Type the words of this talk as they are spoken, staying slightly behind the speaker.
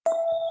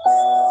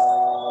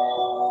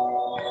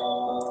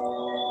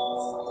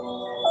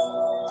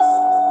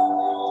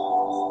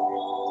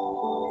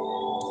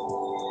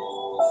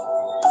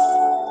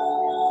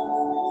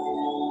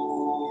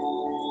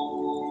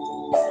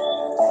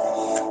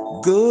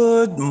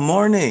Good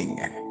morning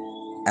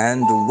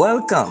and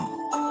welcome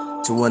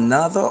to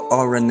another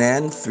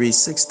RNN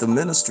 360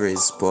 Ministries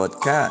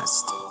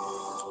podcast.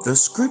 The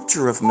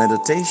scripture of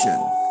meditation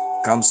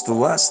comes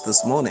to us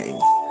this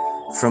morning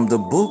from the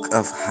book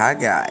of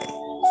Haggai,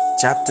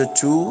 chapter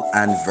 2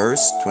 and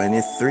verse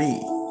 23.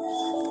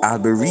 I'll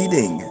be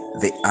reading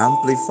the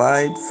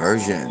Amplified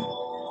Version,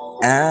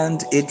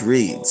 and it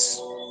reads,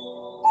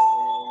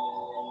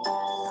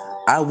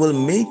 I will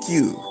make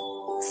you,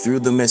 through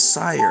the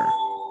Messiah,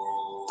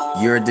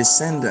 your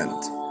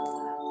descendant,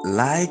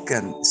 like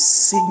a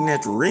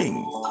signet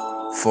ring,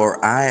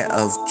 for I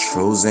have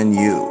chosen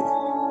you.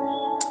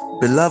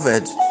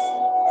 Beloved,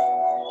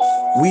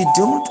 we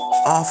don't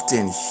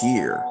often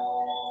hear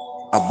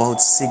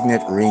about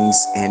signet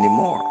rings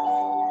anymore,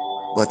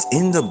 but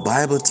in the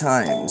Bible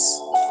times,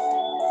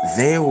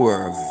 they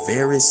were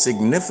very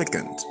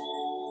significant.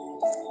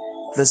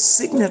 The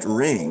signet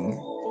ring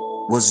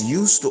was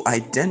used to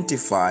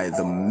identify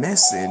the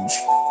message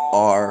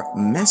or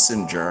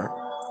messenger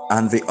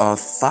and the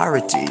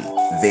authority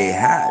they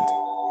had.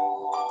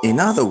 In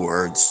other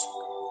words,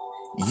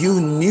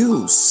 you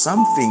knew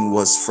something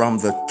was from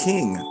the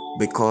king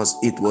because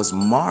it was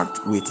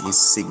marked with his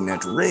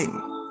signet ring.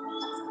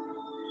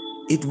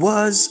 It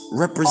was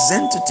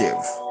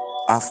representative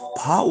of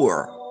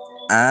power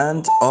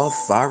and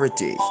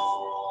authority.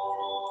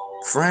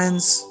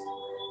 Friends,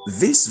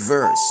 this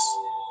verse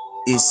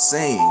is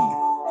saying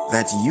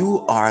that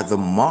you are the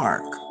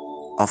mark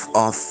of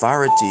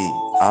authority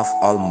of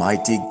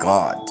Almighty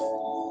God.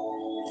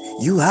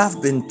 You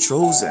have been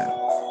chosen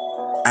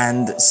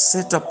and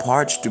set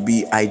apart to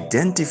be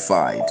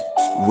identified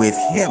with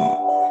Him.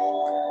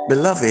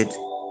 Beloved,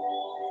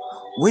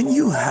 when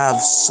you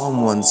have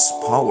someone's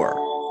power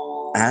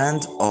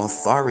and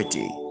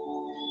authority,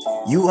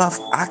 you have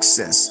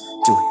access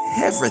to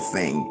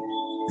everything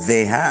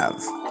they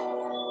have.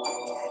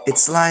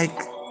 It's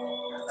like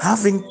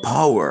having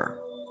power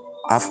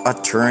of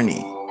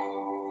attorney.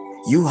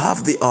 You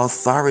have the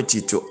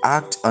authority to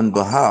act on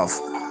behalf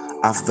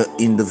of the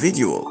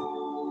individual.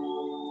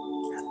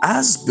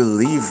 As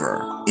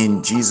believer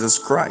in Jesus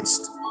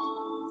Christ,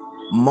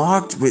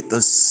 marked with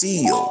the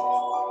seal,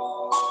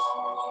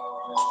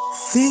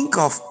 think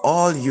of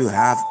all you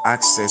have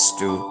access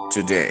to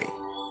today.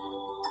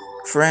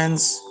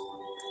 Friends,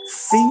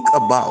 think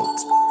about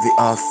the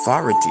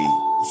authority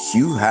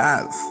you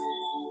have.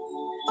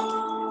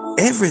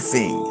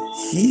 Everything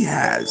He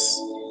has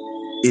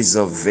is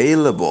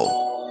available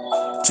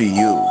to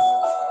you,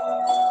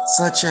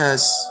 such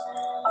as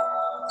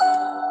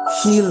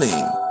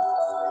healing,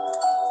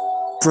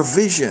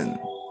 provision,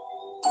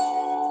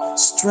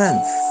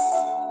 strength,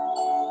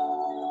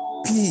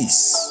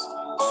 peace,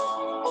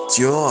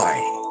 joy.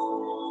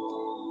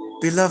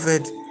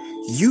 Beloved,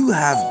 you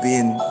have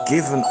been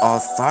given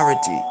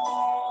authority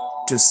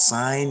to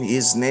sign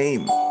His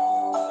name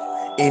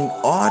in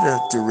order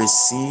to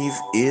receive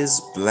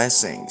His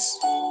blessings.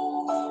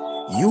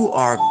 You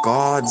are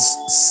God's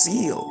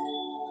seal,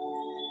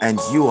 and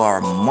you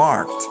are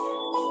marked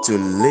to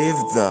live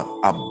the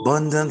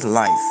abundant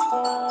life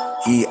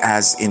He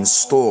has in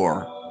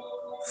store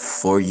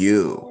for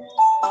you.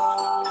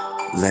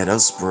 Let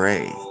us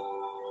pray.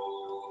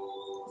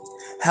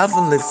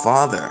 Heavenly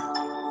Father,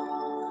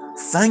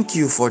 thank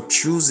you for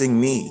choosing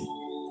me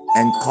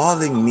and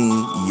calling me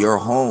your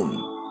home.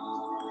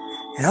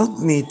 Help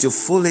me to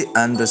fully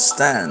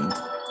understand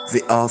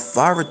the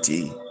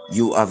authority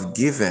you have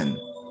given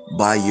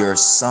by your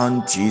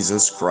Son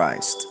Jesus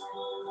Christ.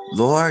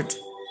 Lord,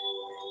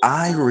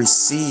 I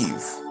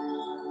receive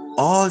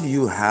all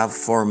you have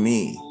for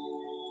me.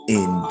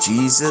 In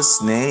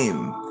Jesus'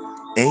 name,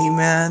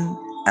 amen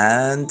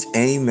and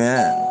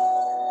amen.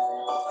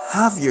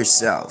 Have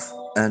yourself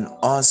an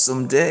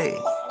awesome day.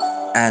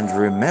 And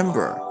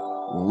remember,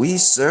 we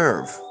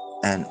serve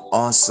an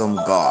awesome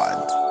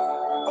God.